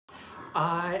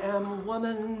I am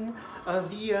woman of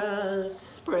the earth,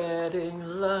 spreading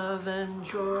love and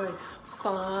joy,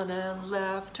 fun and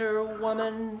laughter,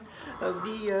 woman of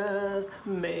the earth,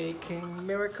 making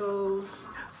miracles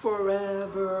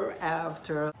forever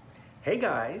after. Hey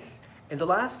guys! In the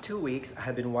last 2 weeks, I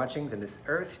have been watching the Miss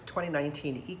Earth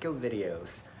 2019 eco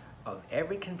videos of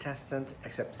every contestant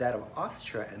except that of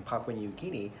Austria and Papua New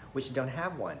Guinea, which don't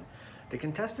have one. The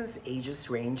contestants' ages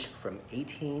range from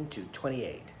 18 to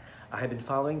 28. I have been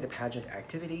following the pageant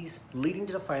activities leading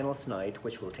to the finals night,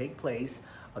 which will take place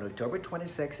on October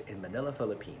 26 in Manila,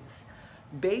 Philippines.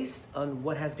 Based on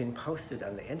what has been posted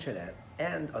on the internet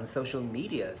and on social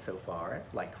media so far,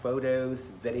 like photos,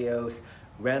 videos,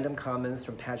 random comments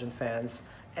from pageant fans,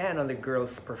 and on the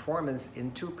girls' performance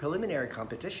in two preliminary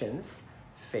competitions,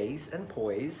 Face and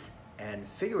Poise and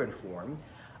Figure and Form,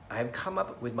 I have come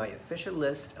up with my official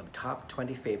list of top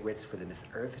 20 favorites for the Miss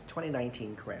Earth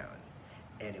 2019 crown.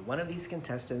 Any one of these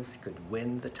contestants could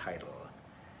win the title.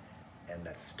 And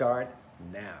let's start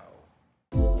now.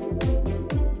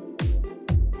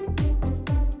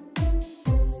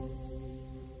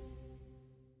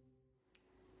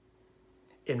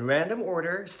 In random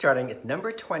order, starting at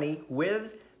number 20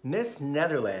 with Miss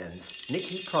Netherlands,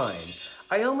 Nikki Prime.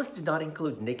 I almost did not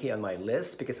include Nikki on my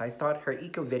list because I thought her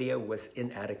eco video was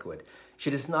inadequate. She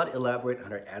does not elaborate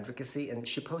on her advocacy and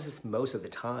she poses most of the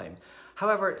time.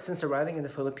 However, since arriving in the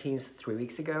Philippines 3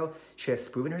 weeks ago, she has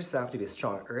proven herself to be a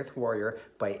strong earth warrior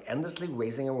by endlessly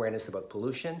raising awareness about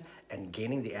pollution and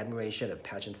gaining the admiration of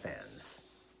pageant fans.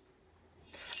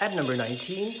 At number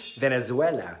 19,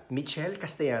 Venezuela, Michelle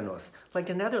Castellanos. Like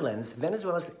the Netherlands,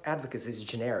 Venezuela's advocacy is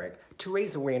generic, to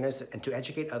raise awareness and to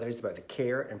educate others about the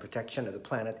care and protection of the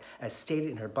planet as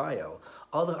stated in her bio.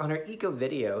 Although on her eco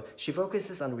video, she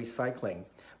focuses on recycling.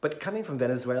 But coming from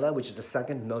Venezuela, which is the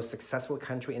second most successful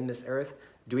country in Miss Earth,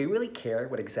 do we really care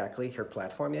what exactly her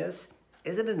platform is?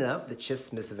 Is it enough that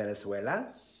she's Miss Venezuela?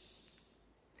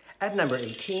 At number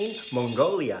 18,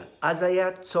 Mongolia,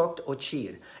 Azaya Tsokt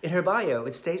Ochir. In her bio,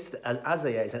 it states that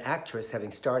Azaya is an actress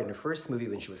having starred in her first movie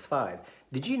when she was 5.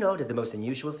 Did you know that the most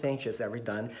unusual thing she has ever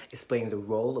done is playing the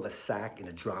role of a sack in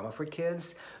a drama for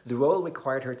kids? The role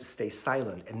required her to stay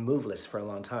silent and moveless for a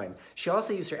long time. She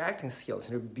also used her acting skills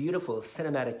in her beautiful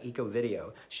cinematic eco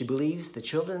video. She believes the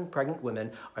children and pregnant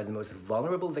women are the most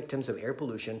vulnerable victims of air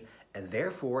pollution, and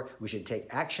therefore we should take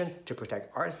action to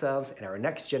protect ourselves and our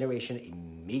next generation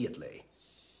immediately.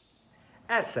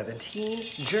 At 17,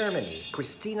 Germany,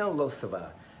 Kristina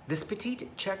Losova. This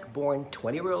petite Czech-born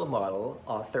 20-year-old model,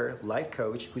 author, life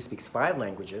coach who speaks 5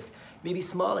 languages may be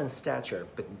small in stature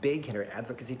but big in her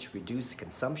advocacy to reduce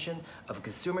consumption of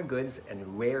consumer goods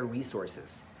and rare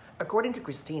resources. According to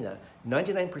Kristina,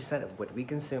 99% of what we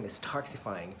consume is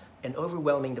toxifying and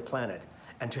overwhelming the planet.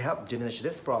 And to help diminish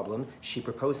this problem, she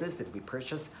proposes that we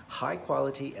purchase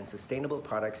high-quality and sustainable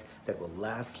products that will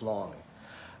last long.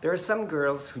 There are some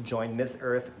girls who join Miss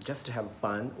Earth just to have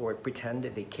fun or pretend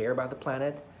they care about the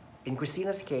planet. In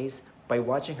Kristina's case, by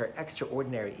watching her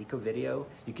extraordinary eco video,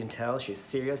 you can tell she's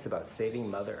serious about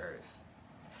saving Mother Earth.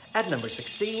 At number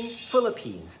 16,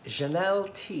 Philippines,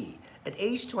 Janelle T. At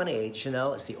age 28,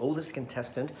 Janelle is the oldest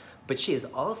contestant, but she is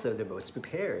also the most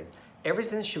prepared. Ever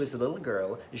since she was a little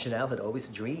girl, Janelle had always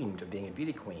dreamed of being a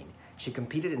beauty queen. She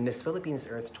competed in Miss Philippines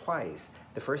Earth twice,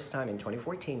 the first time in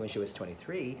 2014 when she was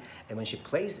 23, and when she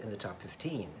placed in the top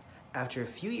 15. After a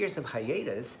few years of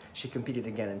hiatus, she competed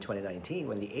again in 2019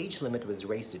 when the age limit was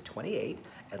raised to 28,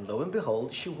 and lo and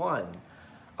behold, she won.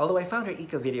 Although I found her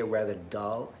eco video rather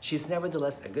dull, she is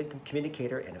nevertheless a good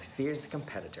communicator and a fierce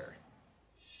competitor.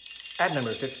 At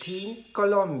number 15,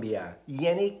 Colombia,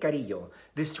 Jenny Carrillo.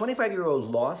 This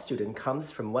 25-year-old law student comes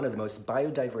from one of the most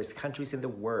biodiverse countries in the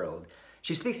world.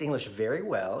 She speaks English very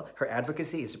well. Her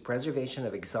advocacy is the preservation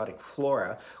of exotic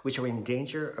flora, which are in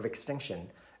danger of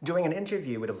extinction. During an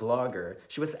interview with a vlogger,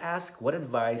 she was asked what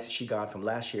advice she got from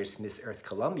last year's Miss Earth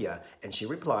Colombia, and she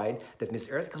replied that Miss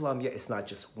Earth Colombia is not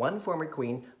just one former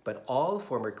queen, but all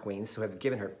former queens who have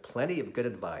given her plenty of good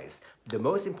advice, the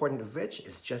most important of which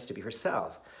is just to be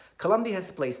herself. Colombia has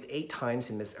placed 8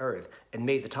 times in Miss Earth and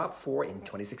made the top 4 in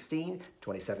 2016,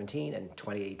 2017, and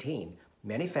 2018.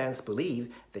 Many fans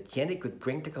believe that Jenny could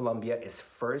bring to Colombia its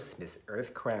first Miss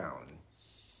Earth crown.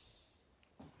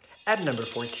 At number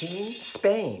 14,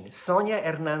 Spain, Sonia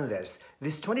Hernandez.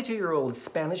 This 22-year-old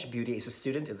Spanish beauty is a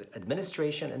student of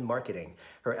administration and marketing.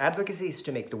 Her advocacy is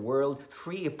to make the world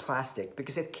free of plastic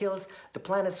because it kills the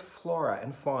planet's flora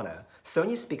and fauna.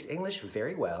 Sonia speaks English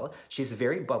very well, she's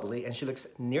very bubbly, and she looks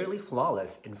nearly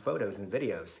flawless in photos and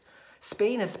videos.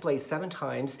 Spain has placed 7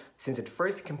 times since it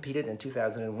first competed in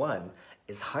 2001.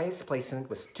 Its highest placement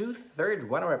was 2 third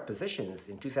runner-up positions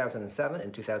in 2007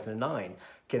 and 2009.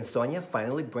 Can Sonia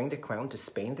finally bring the crown to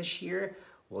Spain this year?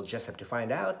 We'll just have to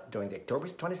find out during the October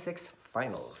 26th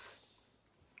finals.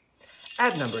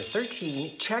 At number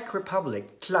 13, Czech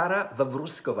Republic, Klara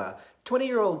Vavruskova.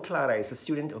 20-year-old Klara is a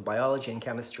student of biology and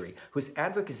chemistry whose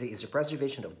advocacy is the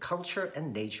preservation of culture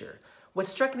and nature. What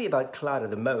struck me about Klara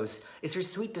the most is her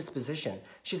sweet disposition.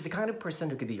 She's the kind of person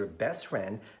who could be your best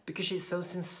friend because she's so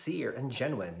sincere and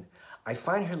genuine. I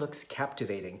find her looks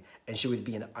captivating, and she would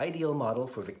be an ideal model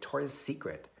for Victoria's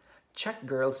Secret. Czech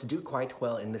girls do quite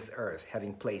well in Miss Earth,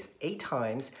 having placed 8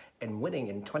 times and winning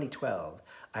in 2012.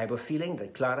 I have a feeling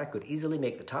that Klara could easily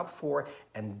make the top 4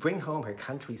 and bring home her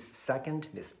country's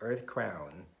 2nd Miss Earth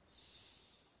crown.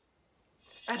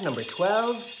 At number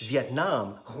 12,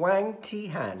 Vietnam, Hoang Thi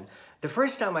Han. The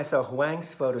first time I saw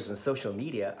Hoang's photos on social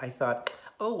media, I thought,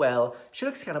 oh well, she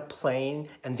looks kind of plain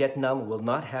and Vietnam will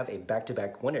not have a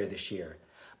back-to-back winner this year.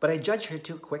 But I judged her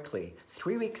too quickly.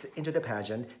 3 weeks into the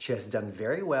pageant, she has done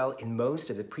very well in most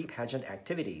of the pre-pageant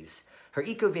activities. Her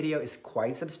eco video is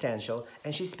quite substantial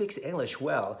and she speaks English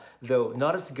well, though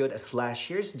not as good as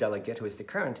last year's delegate who is the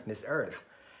current Miss Earth.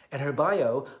 And her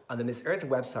bio on the Miss Earth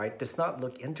website does not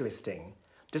look interesting.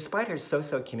 Despite her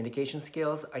so-so communication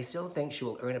skills, I still think she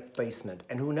will earn a placement,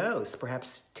 and who knows,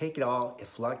 perhaps take it all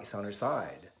if luck is on her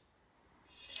side.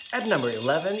 At number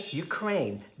 11,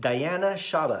 Ukraine, Diana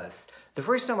Shabas. The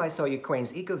first time I saw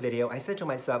Ukraine's eco video, I said to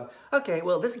myself, okay,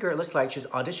 well, this girl looks like she's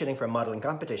auditioning for a modeling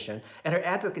competition, and her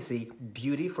advocacy,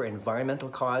 beauty for environmental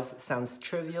cause, sounds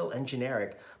trivial and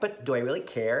generic. But do I really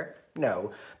care?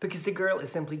 No, because the girl is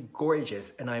simply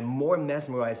gorgeous, and I'm more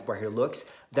mesmerized by her looks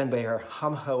than by her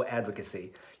hum-ho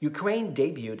advocacy. Ukraine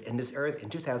debuted in Miss Earth in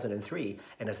 2003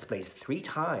 and has placed 3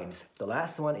 times, the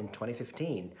last one in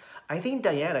 2015. I think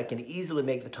Diana can easily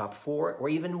make the top 4 or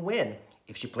even win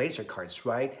if she plays her cards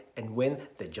right and win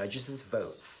the judges'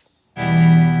 votes.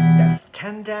 That's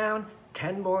 10 down,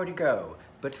 10 more to go.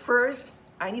 But first,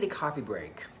 I need a coffee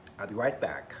break. I'll be right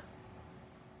back.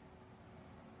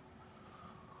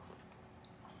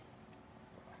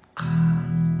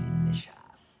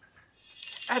 Delicious.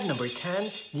 At number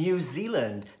 10, New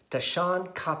Zealand,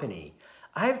 Tashawn Kapani.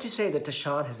 I have to say that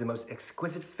Tashawn has the most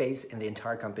exquisite face in the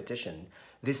entire competition.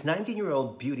 This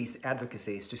 19-year-old beauty's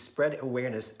advocacy is to spread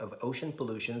awareness of ocean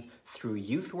pollution through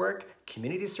youth work,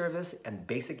 community service, and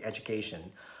basic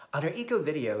education. On her eco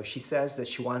video, she says that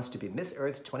she wants to be Miss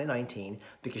Earth 2019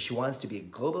 because she wants to be a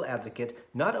global advocate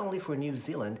not only for New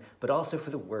Zealand, but also for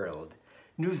the world.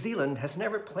 New Zealand has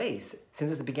never placed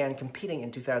since it began competing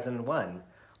in 2001.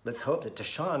 Let's hope that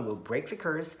Tashawn will break the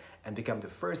curse and become the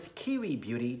first Kiwi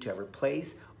beauty to ever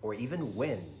place or even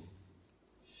win.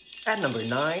 At number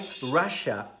 9,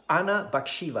 Russia, Anna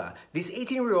Baksheva. This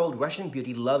 18-year-old Russian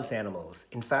beauty loves animals.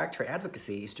 In fact, her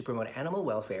advocacy is to promote animal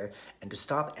welfare and to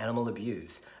stop animal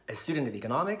abuse. A student of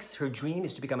economics, her dream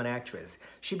is to become an actress.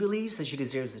 She believes that she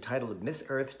deserves the title of Miss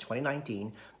Earth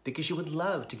 2019 because she would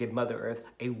love to give Mother Earth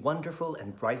a wonderful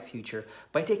and bright future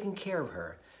by taking care of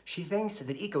her. She thinks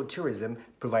that ecotourism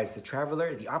provides the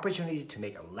traveler the opportunity to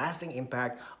make a lasting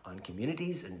impact on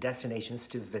communities and destinations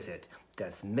to visit.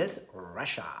 That's Miss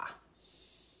Russia.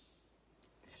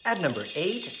 At number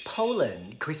 8,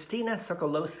 Poland, Krystyna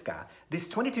Sokolowska. This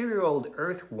 22-year-old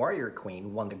Earth Warrior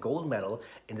Queen won the gold medal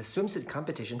in the swimsuit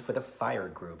competition for the Fire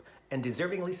Group, and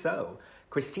deservingly so.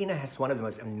 Krystyna has one of the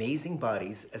most amazing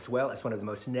bodies as well as one of the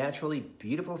most naturally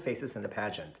beautiful faces in the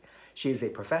pageant. She is a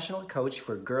professional coach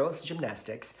for girls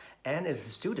gymnastics and is a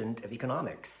student of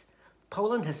economics.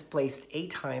 Poland has placed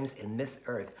 8 times in Miss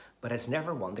Earth, but has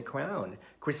never won the crown.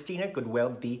 Krystyna could well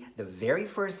be the very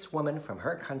first woman from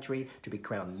her country to be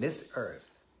crowned Miss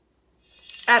Earth.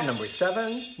 At number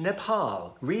 7,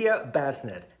 Nepal, Ria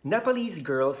Basnet. Nepalese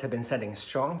girls have been sending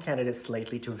strong candidates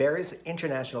lately to various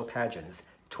international pageants.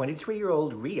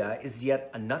 23-year-old Ria is yet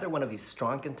another one of these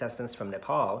strong contestants from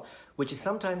Nepal, which is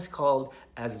sometimes called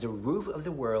as the roof of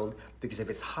the world because of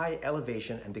its high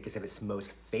elevation and because of its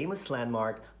most famous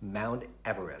landmark, Mount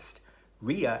Everest.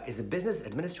 Ria is a business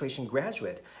administration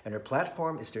graduate, and her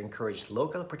platform is to encourage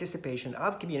local participation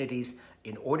of communities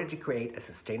in order to create a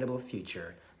sustainable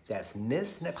future. That's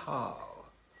Miss Nepal.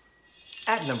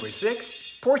 At number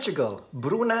 6, Portugal,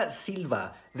 Bruna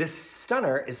Silva. This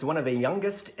stunner is one of the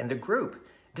youngest in the group.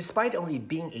 Despite only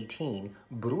being 18,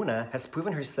 Bruna has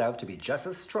proven herself to be just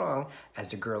as strong as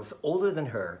the girls older than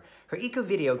her. Her eco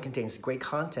video contains great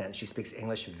content, she speaks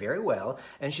English very well,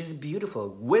 and she's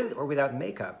beautiful with or without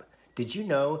makeup. Did you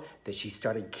know that she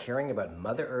started caring about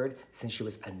Mother Earth since she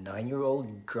was a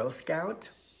 9-year-old Girl Scout?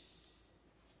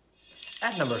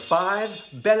 At number 5,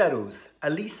 Belarus,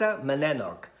 Alisa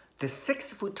Manenok. The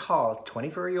 6-foot-tall,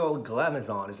 24-year-old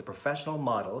Glamazon is a professional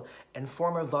model and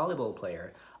former volleyball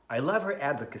player. I love her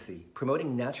advocacy,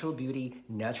 promoting natural beauty,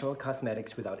 natural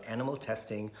cosmetics without animal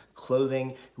testing,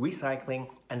 clothing, recycling,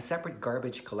 and separate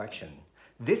garbage collection.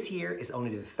 This year is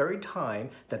only the 3rd time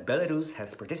that Belarus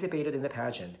has participated in the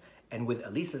pageant, and with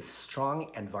Alisa's strong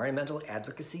environmental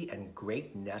advocacy and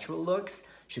great natural looks,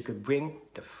 she could bring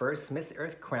the first Miss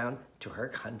Earth crown to her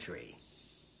country.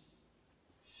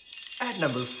 At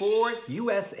number 4,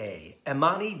 USA,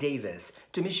 Imani Davis.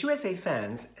 To Miss USA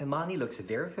fans, Imani looks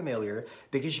very familiar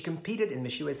because she competed in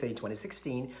Miss USA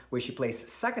 2016 where she placed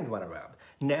 2nd runner-up.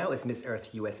 Now as Miss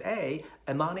Earth USA,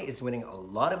 Imani is winning a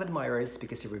lot of admirers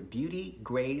because of her beauty,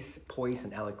 grace, poise,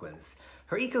 and eloquence.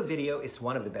 Her eco video is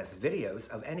one of the best videos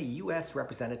of any US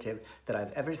representative that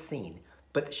I've ever seen,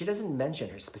 but she doesn't mention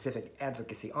her specific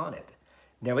advocacy on it.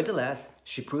 Nevertheless,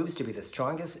 she proves to be the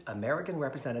strongest American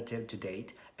representative to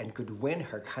date and could win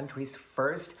her country's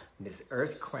first Miss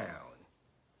Earth crown.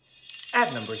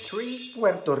 At number 3,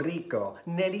 Puerto Rico,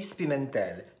 Nelis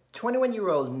Pimentel.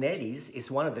 21-year-old Nelis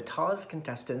is one of the tallest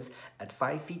contestants at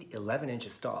 5 feet 11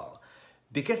 inches tall.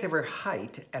 Because of her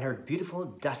height and her beautiful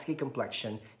dusky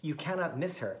complexion, you cannot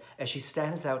miss her as she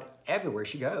stands out everywhere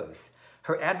she goes.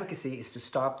 Her advocacy is to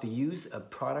stop the use of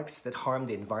products that harm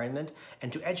the environment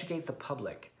and to educate the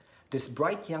public. This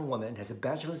bright young woman has a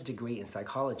bachelor's degree in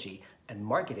psychology and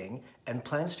marketing and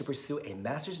plans to pursue a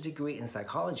master's degree in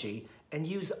psychology and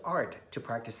use art to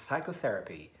practice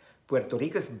psychotherapy. Puerto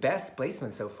Rico's best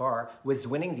placement so far was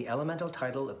winning the elemental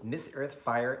title of Miss Earth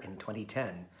Fire in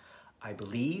 2010. I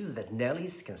believe that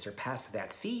Nelis can surpass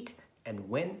that feat and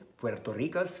win Puerto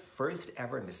Rico's first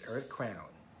ever Miss Earth crown.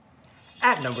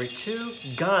 At number 2,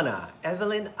 Ghana,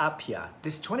 Evelyn Apia.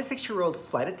 This 26-year-old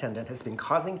flight attendant has been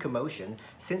causing commotion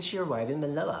since she arrived in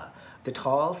Manila. The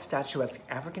tall, statuesque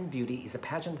African beauty is a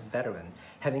pageant veteran,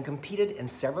 having competed in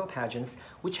several pageants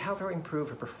which helped her improve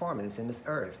her performance in Miss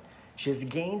Earth. She has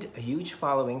gained a huge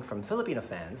following from Filipino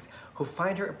fans who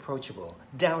find her approachable,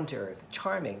 down-to-earth,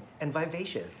 charming, and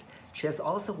vivacious. She has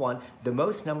also won the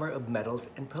most number of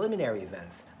medals in preliminary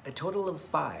events, a total of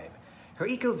 5. Her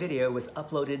eco video was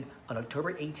uploaded on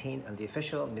October 18 on the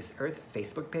official Miss Earth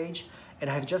Facebook page, and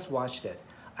I have just watched it.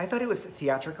 I thought it was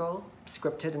theatrical,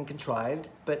 scripted, and contrived,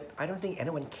 but I don't think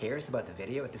anyone cares about the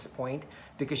video at this point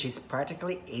because she's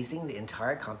practically acing the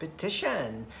entire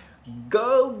competition.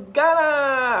 Go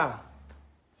Ghana!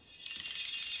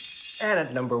 And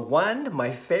at number 1,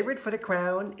 my favorite for the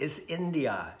crown is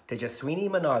India, Tejaswini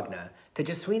Manogna.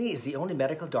 Tejaswini is the only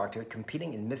medical doctor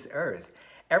competing in Miss Earth.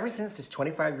 Ever since this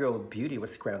 25-year-old beauty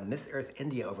was crowned Miss Earth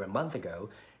India over a month ago,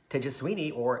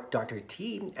 Tejaswini, or Dr.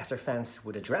 T as her fans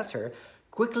would address her,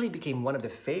 quickly became one of the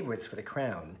favorites for the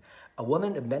crown. A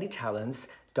woman of many talents,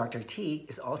 Dr. T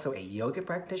is also a yoga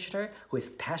practitioner who is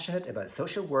passionate about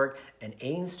social work and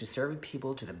aims to serve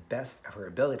people to the best of her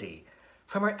ability.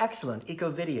 From her excellent eco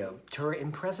video to her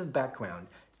impressive background,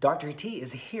 Dr. T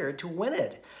is here to win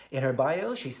it. In her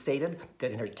bio, she stated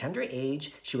that in her tender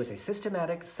age, she was a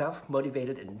systematic,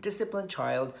 self-motivated, and disciplined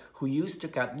child who used to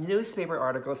cut newspaper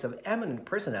articles of eminent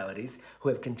personalities who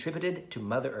have contributed to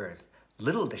Mother Earth.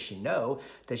 Little does she know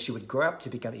that she would grow up to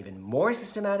become even more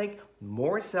systematic,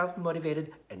 more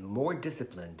self-motivated, and more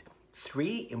disciplined.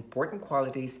 3 important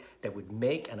qualities that would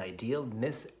make an ideal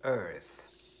Miss Earth.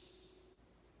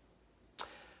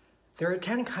 There are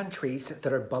 10 countries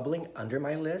that are bubbling under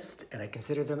my list, and I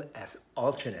consider them as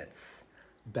alternates.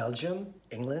 Belgium,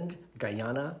 England,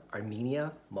 Guyana,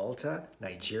 Armenia, Malta,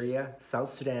 Nigeria,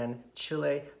 South Sudan,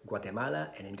 Chile,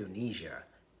 Guatemala, and Indonesia.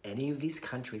 Any of these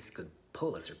countries could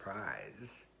pull a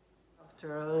surprise.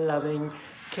 After loving,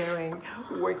 caring,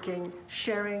 working,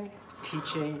 sharing,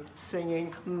 teaching,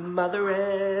 singing,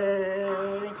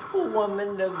 mothering,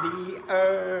 woman of the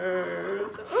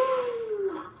earth. Ooh.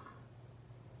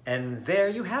 And there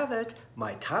you have it,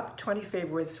 my top 20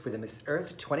 favorites for the Miss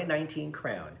Earth 2019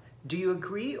 crown. Do you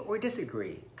agree or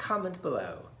disagree? Comment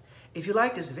below. If you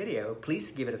liked this video, please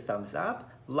give it a thumbs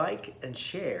up, like, and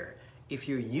share. If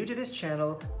you're new to this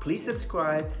channel, please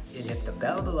subscribe and hit the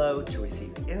bell below to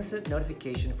receive instant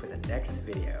notification for the next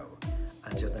video.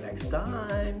 Until the next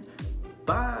time,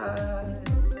 bye!